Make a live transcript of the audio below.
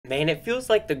Man, it feels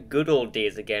like the good old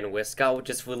days again, where Scott would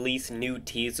just release new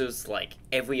teasers like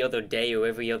every other day or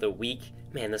every other week.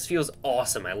 Man, this feels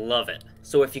awesome, I love it.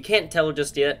 So if you can't tell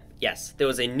just yet, yes, there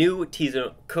was a new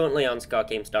teaser currently on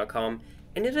scottgames.com,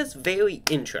 and it is very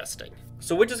interesting.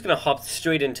 So we're just gonna hop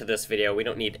straight into this video, we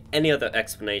don't need any other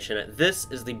explanation. This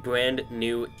is the brand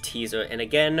new teaser, and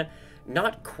again,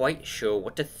 not quite sure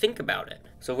what to think about it.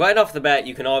 So right off the bat,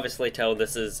 you can obviously tell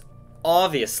this is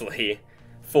obviously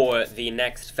for the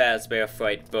next Fazbear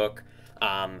Fright book,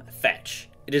 Fetch.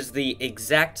 It is the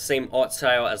exact same art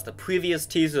style as the previous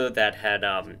teaser that had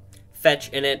Fetch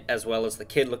in it, as well as the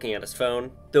kid looking at his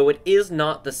phone. Though it is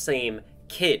not the same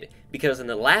kid, because in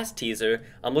the last teaser,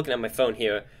 I'm looking at my phone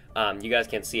here, you guys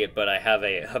can't see it, but I have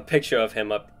a picture of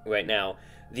him up right now.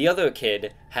 The other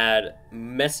kid had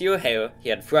messier hair, he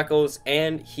had freckles,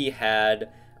 and he had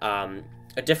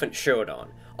a different shirt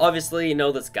on. Obviously, you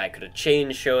know, this guy could have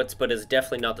changed shirts, but is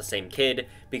definitely not the same kid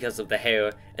because of the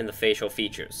hair and the facial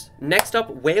features. Next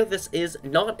up, where this is,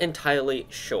 not entirely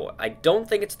sure. I don't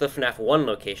think it's the FNaF 1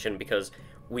 location because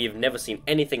we've never seen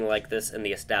anything like this in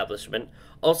the establishment.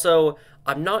 Also,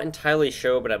 I'm not entirely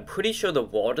sure, but I'm pretty sure the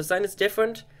wall design is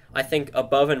different. I think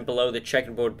above and below the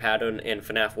checkerboard pattern in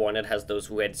FNaF 1, it has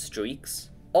those red streaks.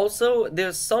 Also,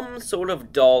 there's some sort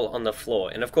of doll on the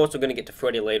floor, and of course we're going to get to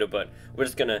Freddy later, but we're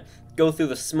just going to go through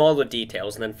the smaller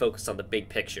details and then focus on the big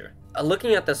picture.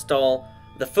 Looking at this doll,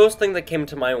 the first thing that came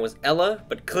to mind was Ella,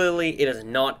 but clearly it is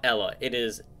not Ella. It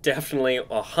is definitely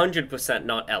 100%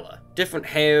 not Ella. Different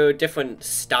hair, different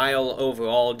style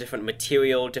overall, different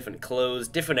material, different clothes,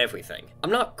 different everything. I'm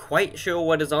not quite sure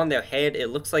what is on their head. It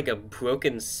looks like a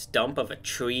broken stump of a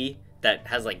tree that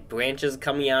has like branches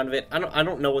coming out of it. I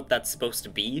don't know what that's supposed to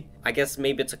be. I guess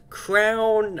maybe it's a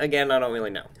crown. Again, I don't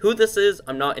really know. Who this is,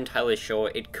 I'm not entirely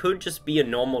sure. It could just be a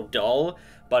normal doll,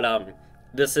 but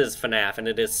this is FNaF and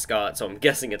it is Scott, so I'm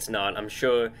guessing it's not. I'm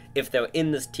sure if they're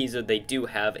in this teaser, they do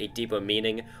have a deeper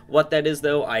meaning. What that is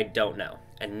though, I don't know.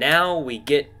 And now we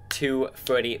get to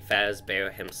Freddy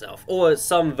Fazbear himself, or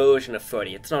some version of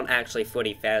Freddy. It's not actually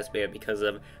Freddy Fazbear because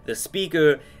of the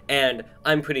speaker, and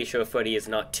I'm pretty sure Freddy is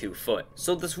not 2 foot.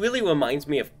 So this really reminds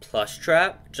me of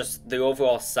Plushtrap, just the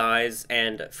overall size,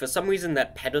 and for some reason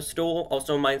that pedestal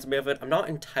also reminds me of it. I'm not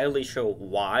entirely sure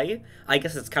why. I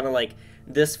guess it's kind of like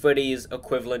this Freddy's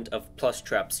equivalent of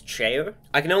Plushtrap's chair.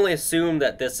 I can only assume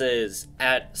that this is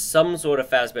at some sort of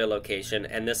Fazbear location,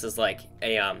 and this is like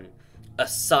a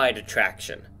side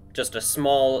attraction. Just a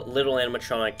small little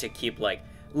animatronic to keep like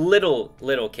little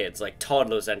kids, like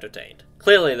toddlers, entertained.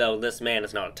 Clearly though, this man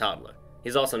is not a toddler.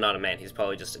 He's also not a man, he's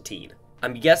probably just a teen.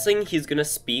 I'm guessing he's gonna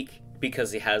speak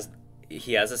because he has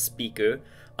a speaker.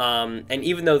 And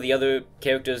even though the other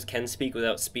characters can speak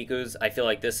without speakers, I feel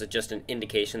like this is just an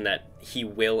indication that he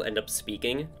will end up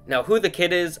speaking. Now, who the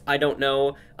kid is, I don't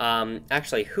know.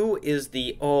 Actually, who is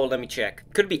the... Oh, let me check.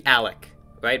 Could be Alec,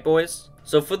 right, boys?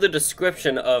 So for the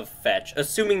description of Fetch,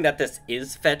 assuming that this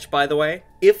is Fetch, by the way,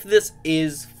 if this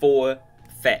is for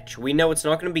Fetch, we know it's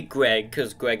not going to be Greg,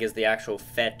 because Greg is the actual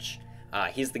Fetch.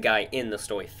 He's the guy in the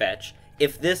story Fetch.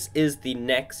 If this is the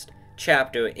next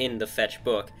chapter in the Fetch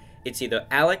book, it's either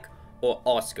Alec or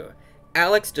Oscar.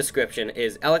 Alec's description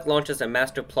is, Alec launches a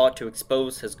master plot to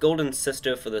expose his golden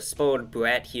sister for the spoiled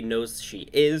brat he knows she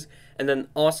is, and then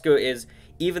Oscar is,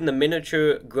 even the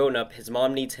miniature grown-up his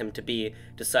mom needs him to be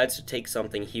decides to take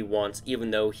something he wants even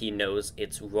though he knows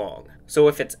it's wrong. So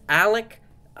if it's Alec,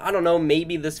 I don't know,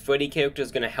 maybe this Freddy character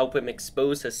is going to help him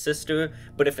expose his sister,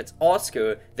 but if it's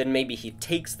Oscar, then maybe he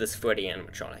takes this Freddy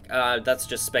animatronic. That's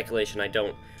just speculation, I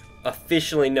don't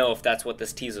officially know if that's what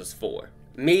this teaser's for.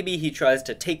 Maybe he tries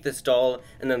to take this doll,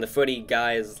 and then the Freddy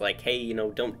guy is like, hey, you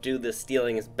know, don't do this,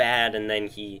 stealing is bad, and then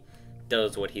he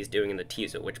does what he's doing in the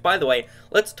teaser, which, by the way,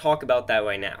 let's talk about that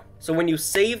right now. So when you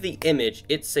save the image,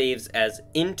 it saves as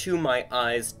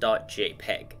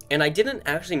intomyeyes.jpg. And I didn't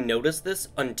actually notice this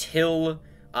until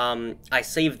I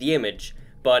saved the image,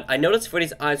 but I noticed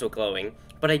Freddy's eyes were glowing,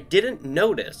 but I didn't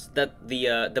notice that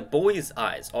the boy's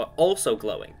eyes are also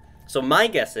glowing. So my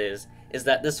guess is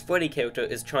that this Freddy character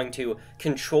is trying to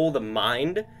control the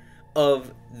mind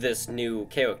of this new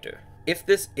character. If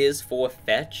this is for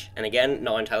Fetch, and again,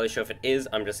 not entirely sure if it is,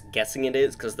 I'm just guessing it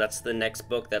is, because that's the next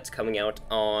book that's coming out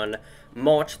on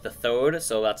March the 3rd,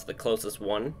 so that's the closest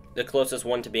one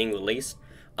to being released.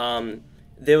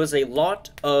 There was a lot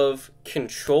of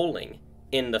controlling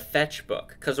in the Fetch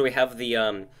book, because we have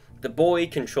the boy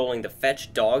controlling the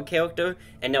Fetch dog character,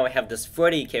 and now I have this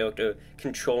Freddy character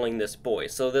controlling this boy,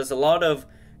 so there's a lot of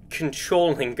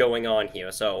controlling going on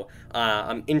here, so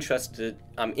I'm interested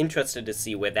to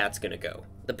see where that's gonna go.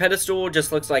 The pedestal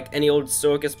just looks like any old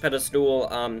circus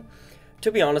pedestal.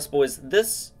 To be honest, boys,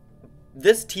 this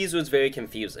this teaser is very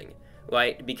confusing,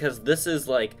 right? Because this is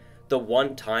like the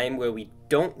one time where we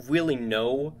don't really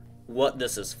know what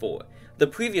this is for. The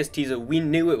previous teaser, we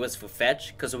knew it was for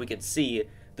Fetch because we could see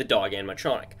the dog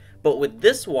animatronic. But with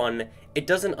this one, it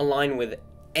doesn't align with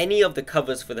any of the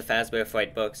covers for the Fazbear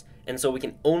Fright books, and so we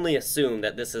can only assume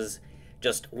that this is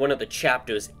just one of the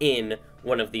chapters in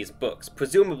one of these books.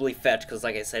 Presumably Fetch, because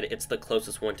like I said, it's the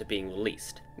closest one to being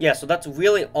released. Yeah, so that's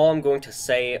really all I'm going to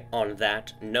say on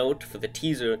that note for the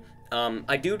teaser.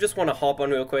 I do just want to hop on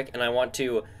real quick, and I want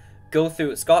to go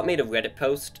through, Scott made a Reddit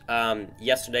post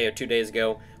yesterday or 2 days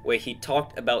ago where he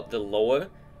talked about the lore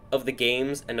of the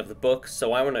games and of the books,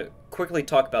 so I want to quickly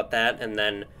talk about that and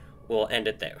then we'll end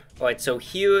it there. Alright, so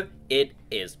here it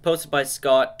is, posted by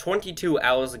Scott 22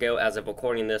 hours ago as of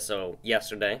recording this, so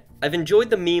yesterday. I've enjoyed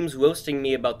the memes roasting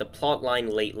me about the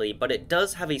plotline lately, but it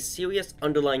does have a serious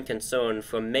underlying concern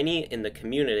for many in the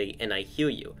community, and I hear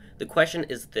you. The question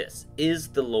is this: is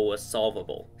the lore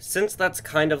solvable? Since that's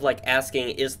kind of like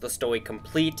asking, is the story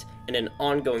complete in an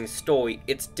ongoing story,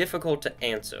 it's difficult to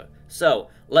answer. So,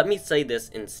 let me say this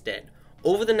instead.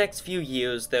 Over the next few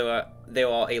years, there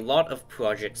are a lot of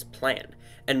projects planned,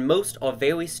 and most are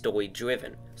very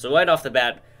story-driven. So right off the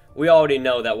bat, we already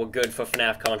know that we're good for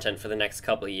FNaF content for the next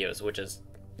couple of years,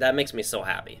 that makes me so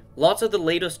happy. Lots of the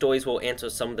later stories will answer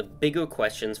some of the bigger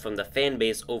questions from the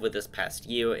fanbase over this past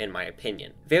year, in my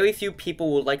opinion. Very few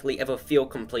people will likely ever feel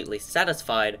completely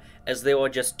satisfied, as there are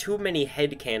just too many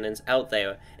headcanons out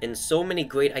there and so many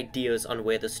great ideas on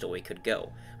where the story could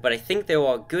go. But I think there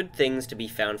are good things to be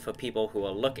found for people who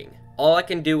are looking. All I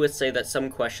can do is say that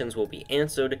some questions will be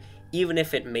answered, even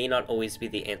if it may not always be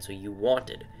the answer you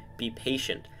wanted. Be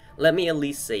patient. Let me at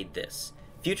least say this: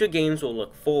 future games will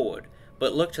look forward,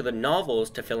 but look to the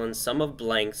novels to fill in some of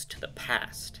blanks to the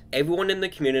past. Everyone in the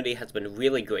community has been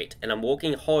really great, and I'm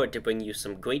working hard to bring you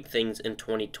some great things in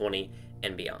 2020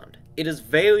 and beyond. It is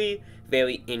very,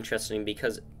 very interesting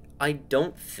because I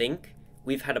don't think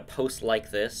we've had a post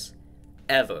like this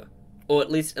ever, or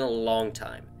at least in a long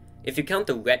time. If you count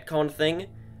the retcon thing,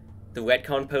 the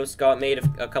retcon post Scott made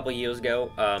a couple years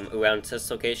ago around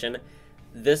Dislocation,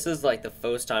 this is like the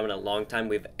first time in a long time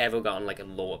we've ever gotten like a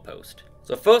lore post.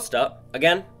 So first up,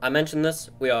 again, I mentioned this,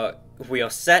 we are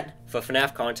set for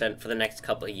FNaF content for the next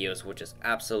couple of years, which is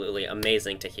absolutely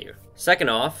amazing to hear. Second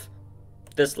off,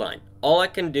 this line: all I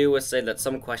can do is say that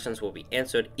some questions will be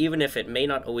answered, even if it may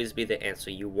not always be the answer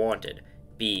you wanted.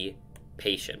 Be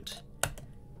patient.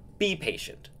 Be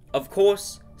patient. Of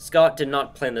course, Scott did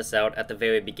not plan this out at the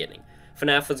very beginning.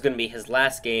 FNaF was going to be his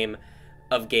last game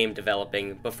of game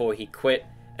developing before he quit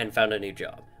and found a new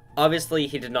job. Obviously,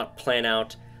 he did not plan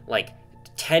out like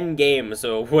 10 games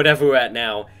or whatever we're at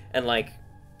now and like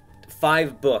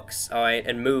 5 books, alright,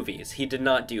 and movies. He did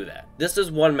not do that. This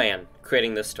is one man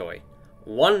creating this story.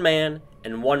 One man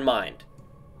and one mind.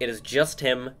 It is just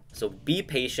him, so be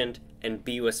patient and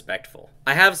be respectful.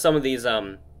 I have some of these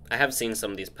I have seen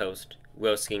some of these posts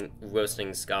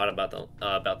roasting Scott about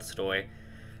the story,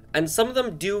 and some of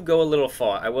them do go a little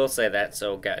far, I will say that.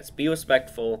 So guys, be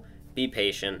respectful, be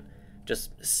patient,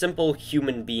 just simple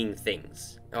human being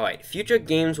things. Alright, future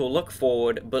games will look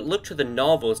forward, but look to the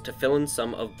novels to fill in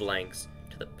some of blanks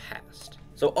to the past.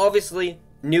 So obviously,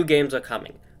 new games are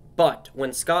coming, but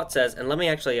when Scott says, and let me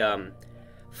actually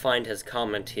find his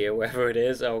comment here, wherever it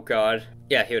is, oh god.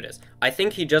 Yeah, here it is. I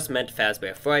think he just meant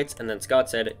Fazbear Frights, and then Scott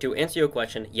said, to answer your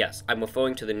question, yes, I'm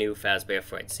referring to the new Fazbear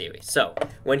Frights series. So,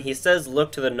 when he says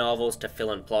look to the novels to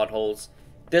fill in plot holes,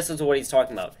 this is what he's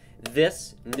talking about.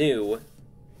 This new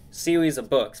series of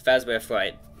books, Fazbear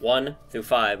Fright 1 through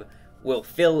 5, will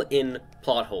fill in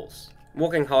plot holes. I'm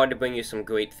working hard to bring you some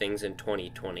great things in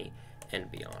 2020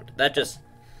 and beyond. That just,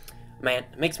 man,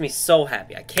 it makes me so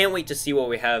happy. I can't wait to see what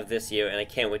we have this year, and I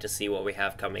can't wait to see what we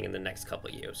have coming in the next couple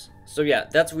of years. So yeah,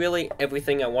 that's really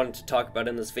everything I wanted to talk about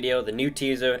in this video. The new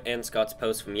teaser and Scott's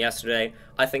post from yesterday.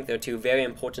 I think they're two very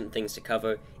important things to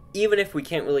cover, even if we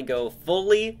can't really go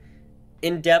fully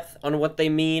in depth on what they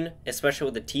mean, especially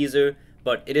with the teaser,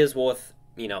 but it is worth,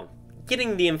 you know,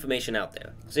 getting the information out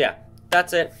there. So yeah,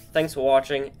 that's it. Thanks for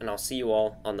watching, and I'll see you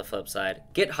all on the flip side.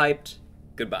 Get hyped.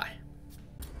 Goodbye.